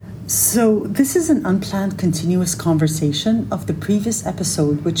So, this is an unplanned continuous conversation of the previous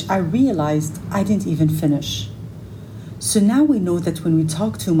episode, which I realized I didn't even finish. So, now we know that when we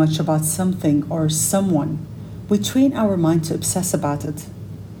talk too much about something or someone, we train our mind to obsess about it.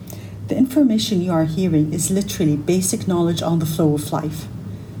 The information you are hearing is literally basic knowledge on the flow of life.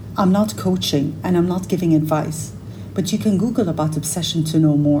 I'm not coaching and I'm not giving advice, but you can Google about obsession to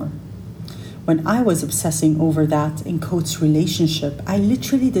know more. When I was obsessing over that in quotes relationship, I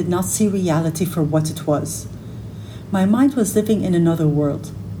literally did not see reality for what it was. My mind was living in another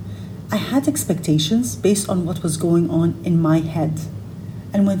world. I had expectations based on what was going on in my head.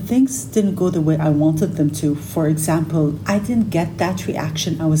 And when things didn't go the way I wanted them to, for example, I didn't get that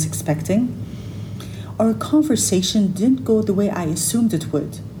reaction I was expecting, or a conversation didn't go the way I assumed it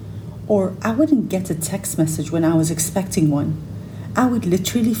would, or I wouldn't get a text message when I was expecting one, I would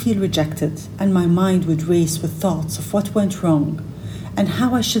literally feel rejected, and my mind would race with thoughts of what went wrong and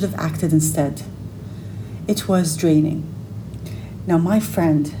how I should have acted instead. It was draining. Now, my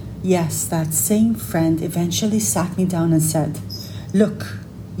friend, yes, that same friend eventually sat me down and said, "Look,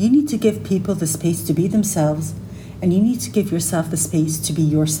 you need to give people the space to be themselves, and you need to give yourself the space to be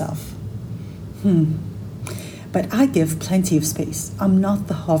yourself." But I give plenty of space. I'm not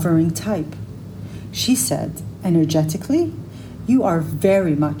the hovering type. She said, energetically, "You are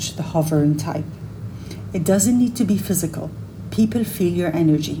very much the hovering type. It doesn't need to be physical. People feel your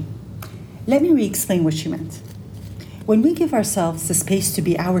energy." Let me re-explain what she meant. When we give ourselves the space to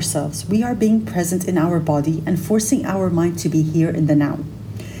be ourselves, we are being present in our body and forcing our mind to be here in the now.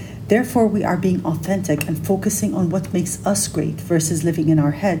 Therefore, we are being authentic and focusing on what makes us great versus living in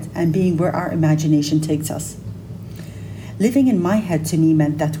our head and being where our imagination takes us. Living in my head to me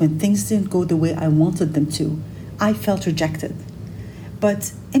meant that when things didn't go the way I wanted them to, I felt rejected.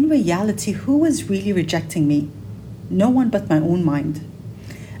 But in reality, who was really rejecting me? No one but my own mind.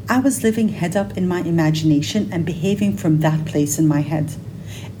 I was living head up in my imagination and behaving from that place in my head.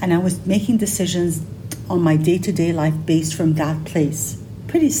 And I was making decisions on my day-to-day life based from that place.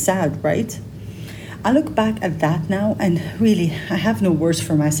 Pretty sad, right? I look back at that now and really, I have no words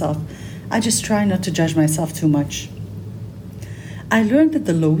for myself. I just try not to judge myself too much. I learned that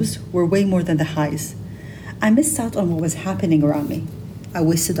the lows were way more than the highs. I missed out on what was happening around me. I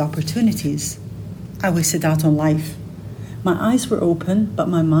wasted opportunities. I wasted out on life. My eyes were open, but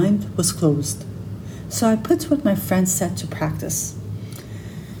my mind was closed. So I put what my friends said to practice.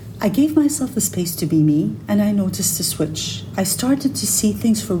 I gave myself the space to be me, and I noticed a switch. I started to see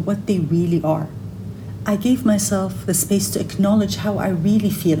things for what they really are. I gave myself the space to acknowledge how I really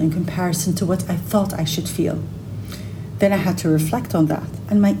feel in comparison to what I thought I should feel. Then I had to reflect on that,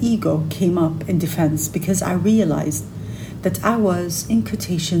 and my ego came up in defense because I realized that I was, in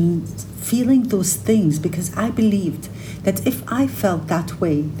quotations, feeling those things because I believed that if I felt that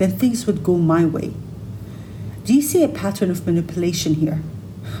way, then things would go my way. Do you see a pattern of manipulation here?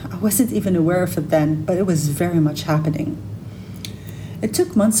 I wasn't even aware of it then, but it was very much happening. It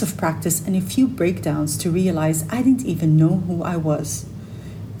took months of practice and a few breakdowns to realize I didn't even know who I was.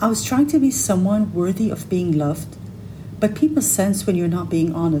 I was trying to be someone worthy of being loved, but people sense when you're not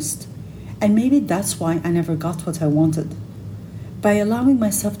being honest, and maybe that's why I never got what I wanted. By allowing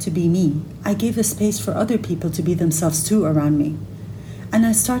myself to be me, I gave a space for other people to be themselves too around me, and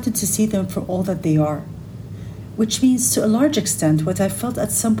I started to see them for all that they are, which means to a large extent what I felt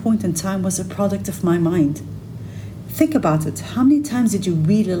at some point in time was a product of my mind. Think about it. How many times did you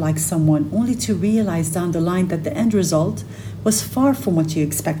really like someone only to realize down the line that the end result was far from what you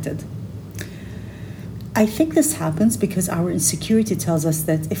expected? I think this happens because our insecurity tells us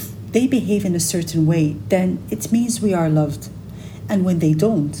that if they behave in a certain way, then it means we are loved. And when they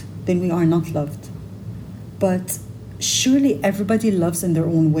don't, then we are not loved. But surely everybody loves in their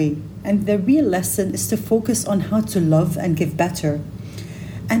own way. And the real lesson is to focus on how to love and give better.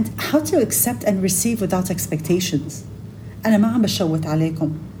 And how to accept and receive without expectations. أنا ما عم بشوت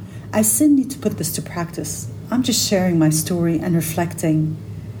عليكم. I still need to put this to practice. I'm just sharing my story and reflecting.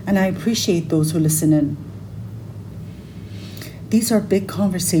 And I appreciate those who listen in. These are big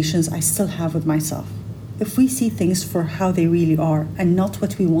conversations I still have with myself. If we see things for how they really are and not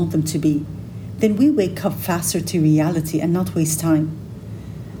what we want them to be, then we wake up faster to reality and not waste time.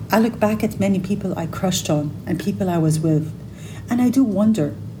 I look back at many people I crushed on and people I was with, and I do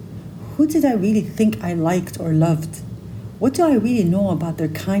wonder, who did I really think I liked or loved? What do I really know about their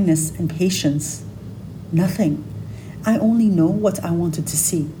kindness and patience? Nothing. I only know what I wanted to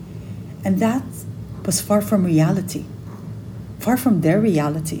see. And that was far from reality, far from their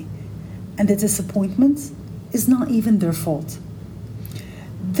reality. And the disappointment is not even their fault.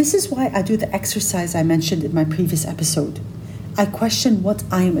 This is why I do the exercise I mentioned in my previous episode. I question what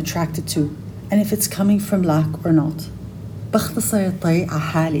I am attracted to and if it's coming from lack or not. بختصر الطريق على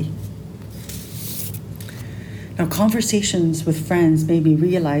حالي. Now, conversations with friends made me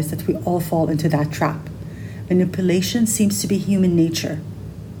realize that we all fall into that trap. Manipulation seems to be human nature,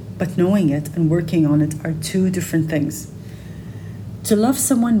 but knowing it and working on it are two different things. To love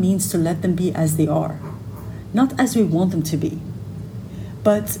someone means to let them be as they are, not as we want them to be.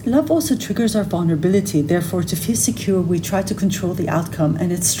 But love also triggers our vulnerability. Therefore, to feel secure, we try to control the outcome,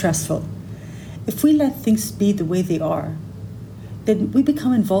 and it's stressful. If we let things be the way they are, then we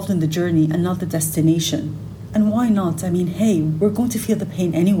become involved in the journey and not the destination. And why not? I mean, hey, we're going to feel the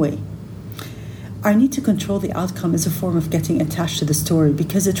pain anyway. Our need to control the outcome is a form of getting attached to the story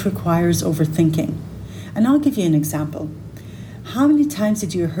because it requires overthinking. And I'll give you an example. How many times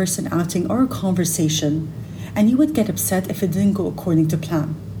did you rehearse an outing or a conversation and you would get upset if it didn't go according to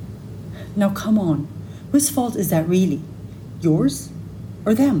plan? Now come on, whose fault is that really? Yours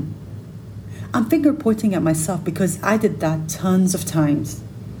or them? I'm finger pointing at myself because I did that tons of times.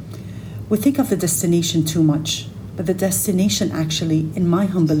 We think of the destination too much, but the destination actually, in my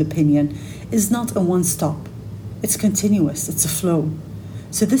humble opinion, is not a one-stop. It's continuous, it's a flow.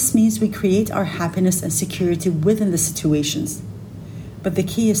 So this means we create our happiness and security within the situations. But the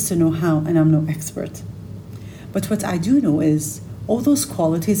key is to know how, and I'm no expert. But what I do know is all those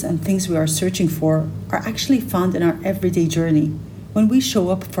qualities and things we are searching for are actually found in our everyday journey when we show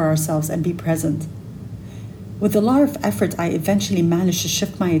up for ourselves and be present. With a lot of effort, I eventually managed to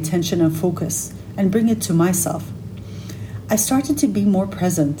shift my attention and focus and bring it to myself. I started to be more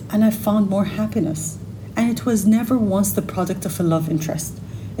present and I found more happiness. And it was never once the product of a love interest.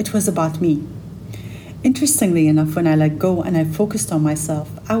 It was about me. Interestingly enough, when I let go and I focused on myself,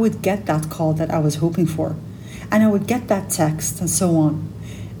 I would get that call that I was hoping for. And I would get that text and so on.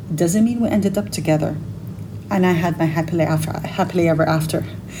 It doesn't mean we ended up together. And I had my happily ever after.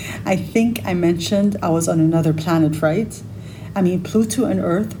 I think I mentioned I was on another planet, right? I mean, Pluto and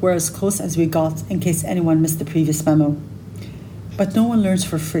Earth were as close as we got in case anyone missed the previous memo. But no one learns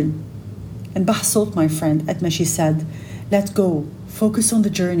for free. And Bahsot, my friend, Edma, she said, let go, focus on the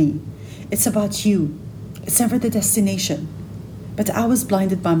journey. It's about you. It's never the destination. But I was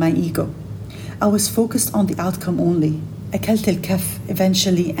blinded by my ego. I was focused on the outcome only. أكلت الكف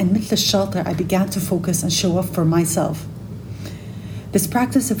eventually, and مثل الشاطر I began to focus and show up for myself. This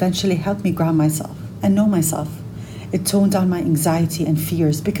practice eventually helped me ground myself and know myself. It toned down my anxiety and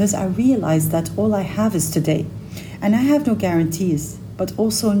fears because I realized that all I have is today. And I have no guarantees, but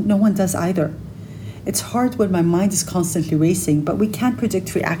also no one does either. It's hard when my mind is constantly racing, but we can't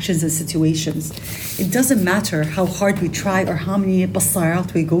predict reactions and situations. It doesn't matter how hard we try or how many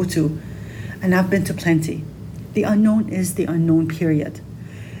basarat we go to. And I've been to plenty. The unknown is the unknown, period.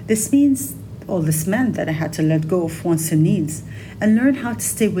 This meant that I had to let go of wants and needs and learn how to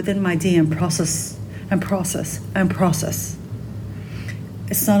stay within my day and process.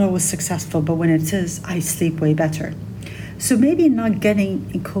 It's not always successful, but when it is, I sleep way better. So maybe not getting,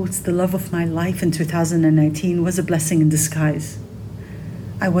 in quotes, the love of my life in 2019 was a blessing in disguise.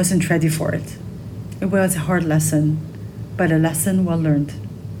 I wasn't ready for it. It was a hard lesson, but a lesson well learned.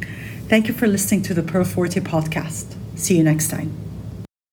 Thank you for listening to the Pearl Forte podcast. See you next time.